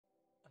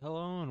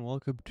Hello and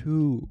welcome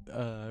to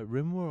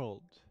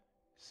Rimworld.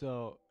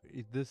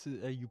 This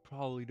is you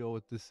probably know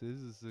what this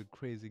is. This is a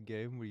crazy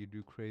game where you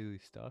do crazy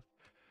stuff.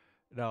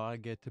 Now I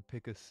get to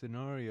pick a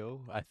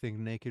scenario. I think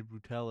naked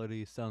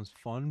brutality sounds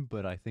fun,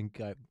 but I think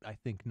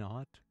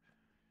not.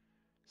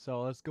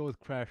 So let's go with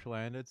Crash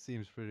Landed.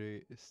 Seems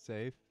pretty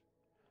safe.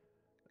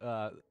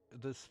 Uh,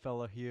 this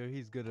fella here,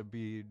 he's gonna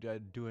be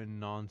doing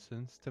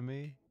nonsense to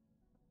me.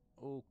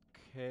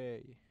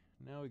 Okay,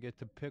 now we get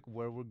to pick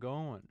where we're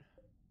going.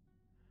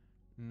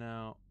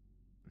 Now,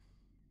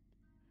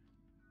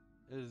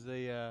 there's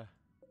a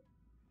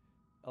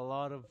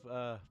lot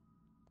of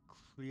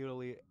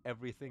clearly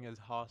everything is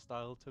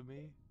hostile to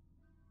me.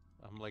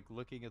 I'm like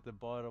looking at the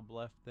bottom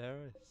left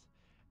there.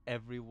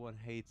 Everyone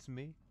hates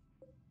me,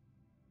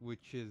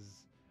 which is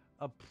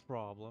a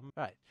problem.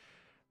 Right.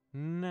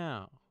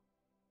 Now,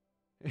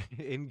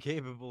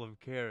 incapable of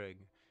caring,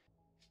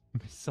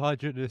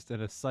 misogynist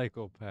and a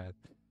psychopath.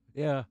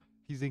 Yeah,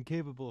 he's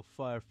incapable of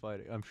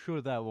firefighting. I'm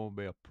sure that won't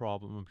be a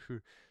problem. I'm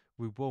sure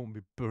we won't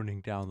be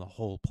burning down the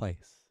whole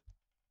place.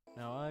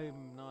 Now,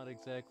 I'm not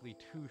exactly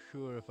too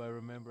sure if I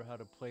remember how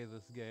to play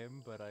this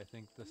game, but I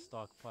think the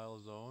stockpile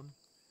zone,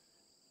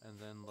 and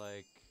then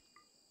like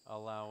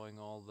allowing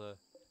all the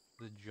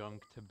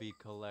junk to be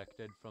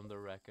collected from the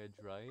wreckage,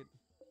 right?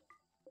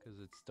 Because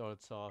it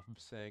starts off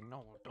saying,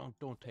 "No,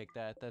 don't take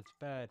that. That's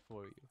bad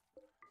for you."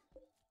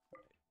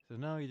 So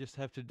now you just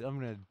have to. I'm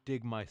gonna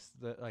dig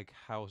like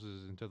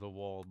houses into the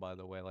wall. By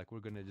the way, like we're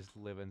gonna just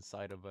live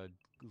inside of a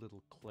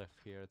little cliff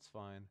here. It's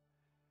fine.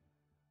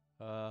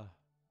 Uh,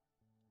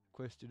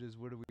 question is,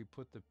 where do we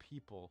put the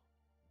people?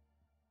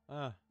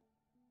 Ah,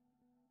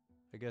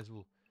 I guess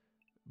we'll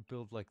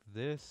build like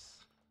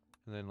this,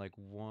 and then like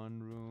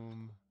 1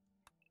 room,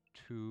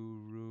 2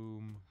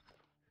 room,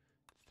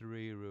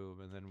 3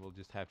 room, and then we'll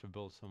just have to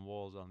build some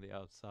walls on the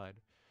outside.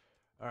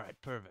 All right,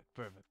 perfect,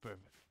 perfect,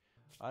 perfect.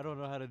 I don't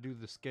know how to do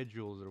the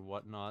schedules or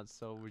whatnot,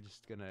 so we're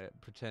just gonna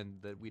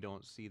pretend that we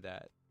don't see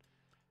that.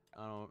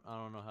 I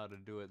don't know how to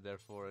do it,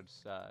 therefore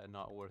it's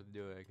not worth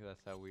doing.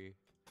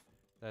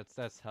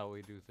 That's how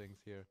we do things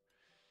here.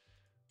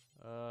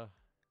 Uh,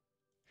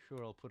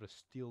 sure, I'll put a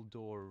steel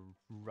door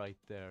right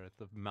there at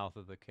the mouth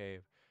of the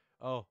cave.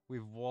 Oh,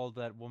 we've walled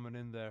that woman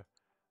in there.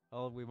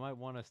 Oh, we might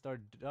want to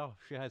start. Oh,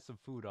 she had some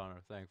food on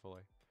her,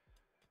 thankfully.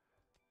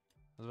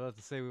 I was about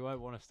to say we might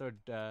want to start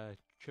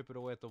chipping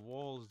away at the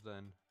walls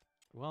then.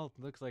 Well,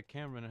 looks like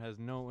Cameron has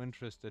no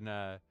interest in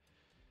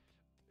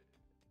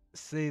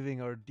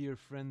saving our dear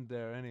friend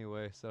there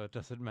anyway, so it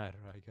doesn't matter,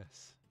 I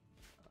guess.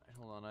 Alright,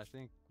 hold on. I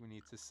think we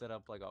need to set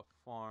up like a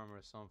farm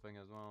or something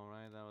as well,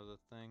 right? That was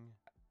a thing.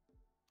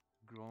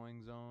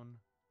 Growing zone.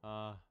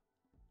 Uh,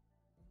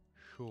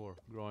 sure,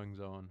 growing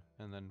zone.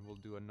 And then we'll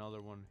do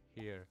another one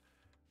here.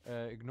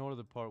 Ignore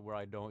the part where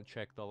I don't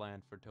check the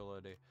land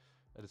fertility.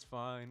 That is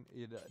fine.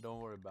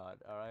 Don't worry about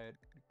it. All right,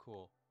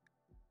 cool.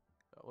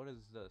 What is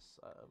this?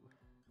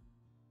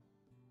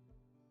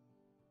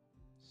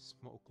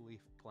 Smoke leaf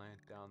plant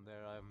down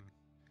there.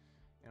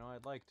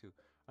 I'd like to.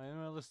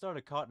 Let's start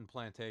a cotton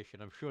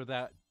plantation. I'm sure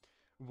that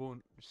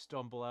won't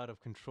stumble out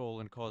of control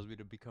and cause me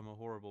to become a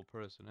horrible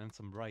person. And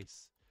some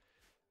rice.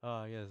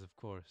 Ah, yes, of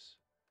course.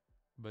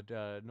 But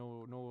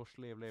no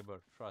slave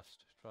labor.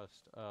 Trust,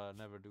 trust.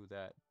 Never do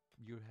that.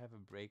 You have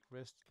a break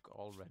wrist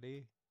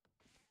already?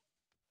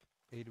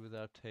 Aid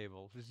without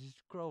table.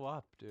 Just grow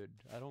up, dude.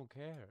 I don't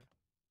care.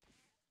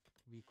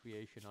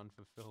 Recreation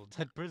unfulfilled.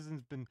 That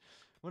person's been.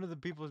 One of the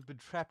people has been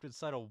trapped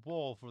inside a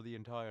wall for the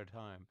entire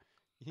time.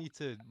 You need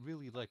to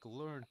really, like,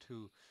 learn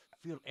to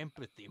feel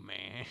empathy,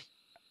 man.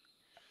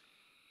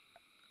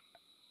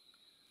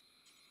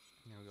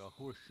 There we go.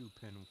 Horseshoe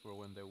pin for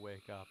when they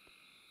wake up.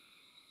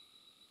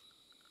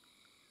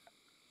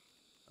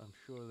 I'm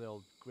sure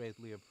they'll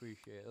greatly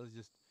appreciate it. Let's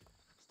just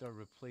start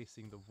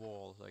replacing the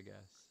walls, I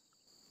guess.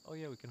 Oh,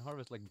 yeah, we can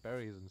harvest, like,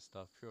 berries and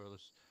stuff. Sure,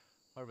 let's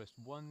harvest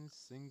one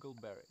single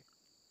berry.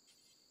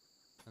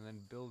 And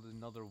then build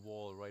another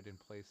wall right in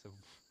place of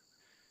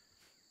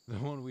the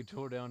one we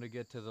tore down to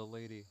get to the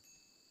lady.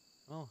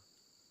 Oh,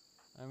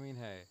 I mean,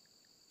 hey.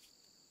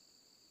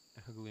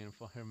 Ugly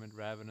environment,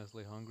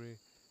 ravenously hungry.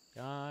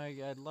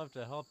 I'd love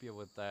to help you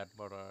with that,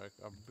 but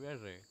I'm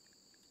busy.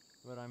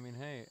 But I mean,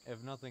 hey,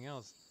 if nothing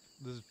else,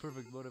 this is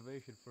perfect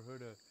motivation for her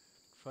to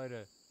try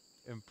to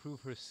improve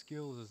her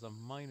skills as a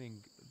mining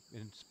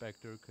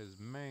inspector, cause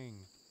Mang.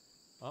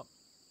 Oh,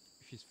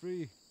 she's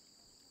free.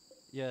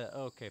 Yeah,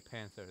 okay,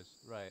 panthers.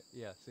 Right,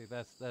 yeah, see,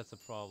 that's a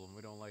problem.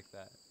 We don't like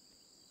that.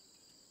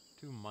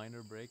 2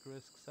 minor break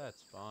risks?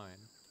 That's fine.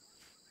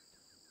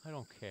 I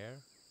don't care.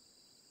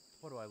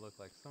 What do I look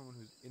like? Someone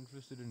who's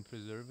interested in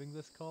preserving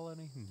this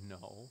colony?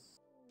 No.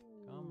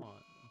 Come on.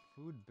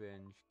 Food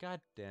binge. God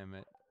damn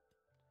it.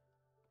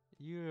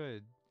 You're a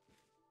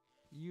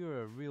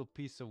you're a real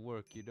piece of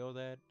work, you know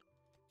that?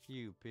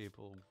 You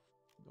people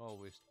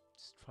always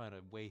trying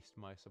to waste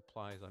my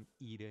supplies on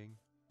eating.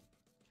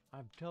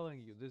 I'm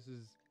telling you, this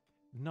is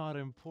not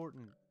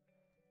important.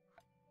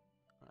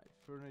 Alright,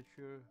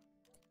 furniture.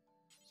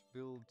 Let's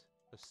build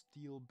a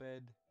steel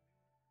bed.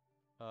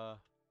 How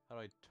do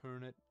I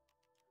turn it?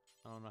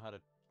 I don't know how to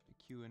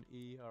Q and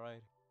E. All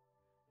right,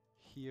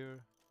 here,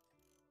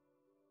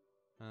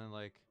 and then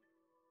like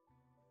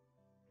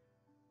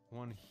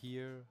one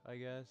here, I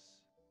guess,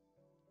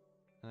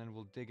 and then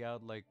we'll dig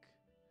out like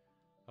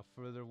a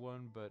further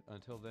one. But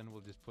until then,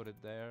 we'll just put it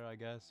there, I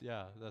guess.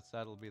 Yeah,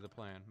 that'll be the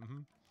plan.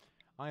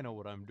 I know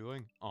what I'm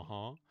doing.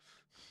 Oh,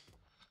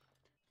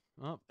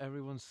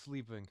 everyone's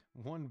sleeping.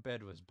 One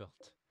bed was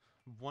built.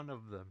 One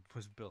of them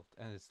was built,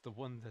 and it's the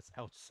one that's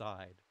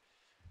outside.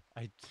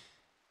 I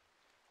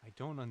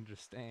don't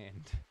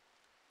understand.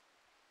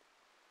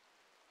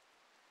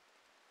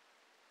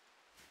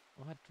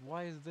 What?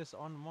 Why is this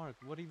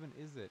unmarked? What even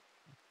is it?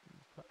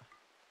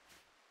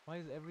 Why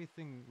is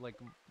everything like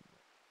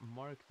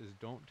marked as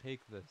don't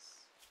take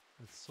this?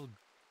 It's so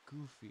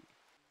goofy.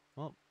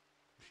 Well,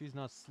 she's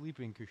not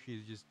sleeping because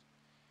she's just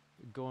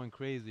going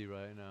crazy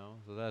right now,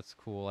 so that's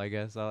cool, I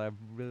guess. I'm a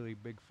really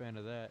big fan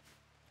of that.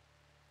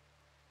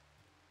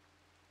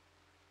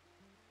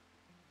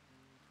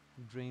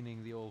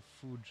 Draining the old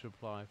food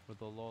supply for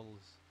the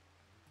lulz.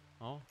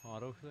 Oh,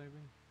 auto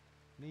saving?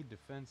 Need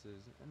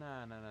defenses?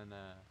 Nah, nah, nah,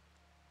 nah.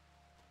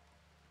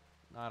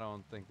 I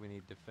don't think we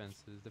need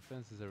defenses.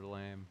 Defenses are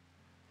lame.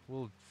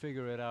 We'll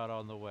figure it out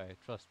on the way,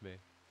 trust me.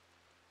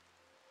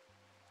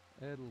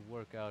 It'll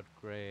work out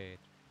great.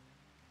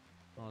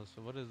 Oh,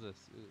 so what is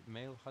this?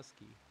 Male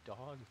husky?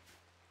 Dog?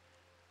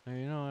 Now,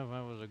 you know, if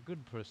I was a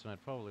good person,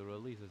 I'd probably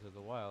release it to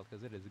the wild,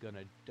 because it is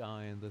gonna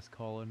die in this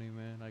colony,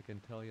 man. I can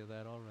tell you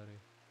that already.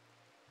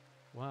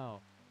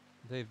 Wow.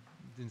 They've,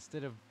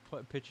 instead of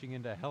pitching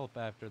in to help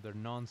after their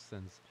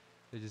nonsense,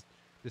 they just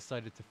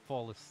decided to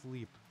fall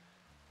asleep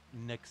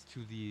next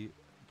to the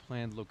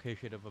planned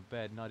location of a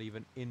bed, not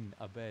even in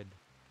a bed.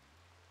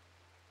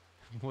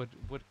 What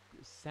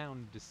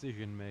sound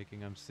decision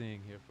making I'm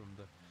seeing here from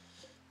the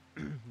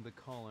the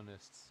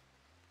colonists.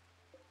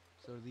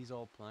 So are these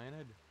all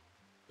planted?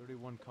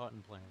 31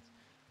 cotton plants.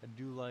 I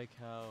do like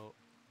how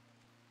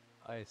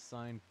I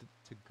assigned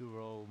to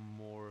grow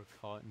more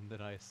cotton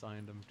than I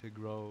assigned them to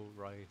grow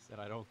rice,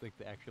 and I don't think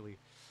they actually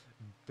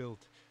built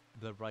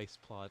the rice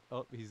plot.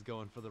 Oh, he's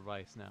going for the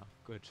rice now.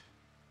 Good.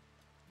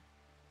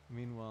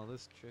 Meanwhile,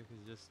 this chick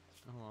is just...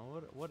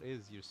 Hold on, what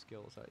is your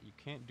skills? You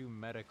can't do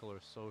medical or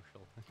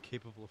social.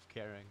 Capable of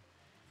caring.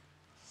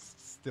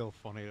 Still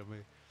funny to me.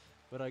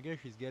 But I guess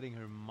she's getting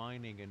her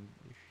mining and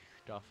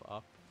stuff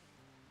up.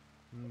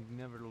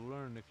 Never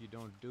learn if you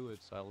don't do it,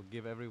 so I'll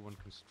give everyone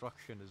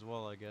construction as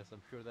well, I guess.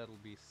 I'm sure that'll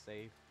be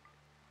safe.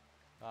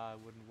 I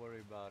wouldn't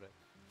worry about it.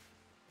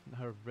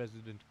 Her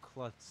resident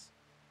klutz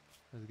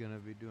is gonna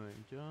be doing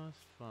just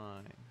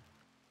fine.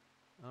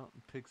 Oh,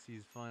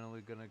 Pixie's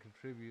finally gonna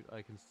contribute.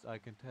 I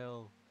can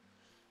tell.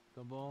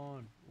 Come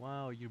on.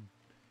 Wow, you're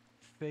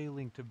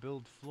failing to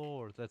build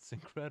floor. That's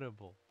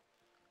incredible.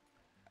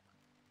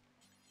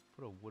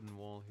 Put a wooden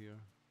wall here.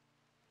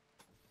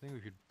 I think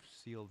we should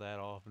seal that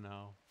off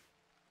now.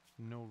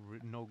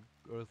 No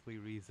earthly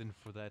reason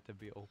for that to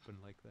be open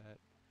like that.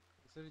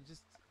 So it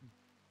just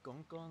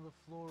gunk on the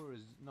floor, or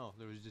is... No,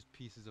 there was just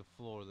pieces of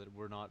floor that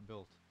were not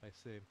built, I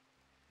see.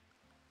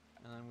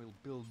 And then we'll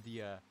build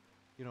the,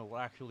 you know, we'll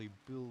actually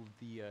build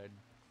the,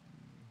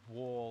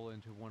 wall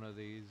into one of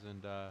these,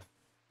 and,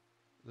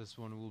 this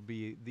one will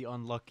be the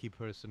unlucky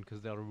person,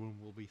 because their room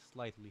will be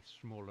slightly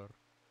smaller.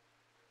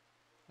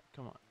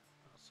 Come on.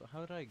 So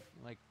how did I,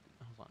 like...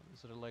 Hold on,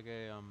 is it like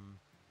a,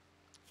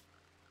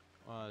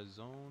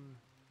 zone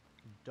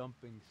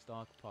dumping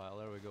stockpile?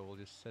 There we go, we'll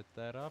just set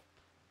that up.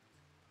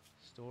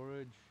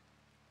 Storage.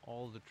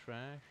 All the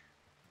trash.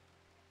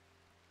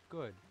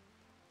 Good.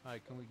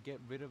 Alright, can we get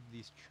rid of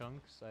these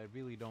chunks? I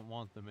really don't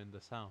want them in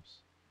this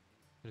house.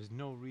 There's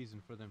no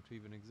reason for them to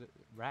even exist.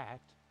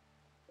 Rat?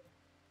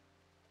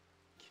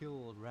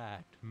 Kill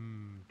rat.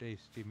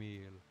 Tasty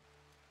meal.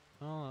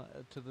 Oh,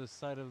 to the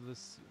side of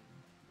this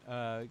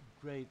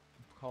great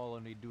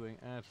colony doing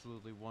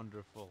absolutely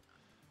wonderful.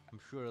 I'm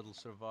sure it'll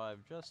survive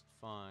just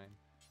fine.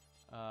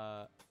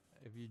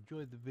 If you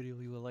enjoyed the video,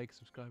 leave a like,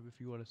 subscribe if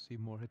you want to see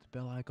more. Hit the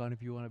bell icon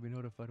if you want to be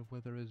notified of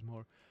when there is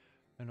more.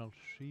 And I'll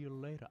see you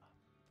later.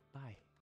 Bye.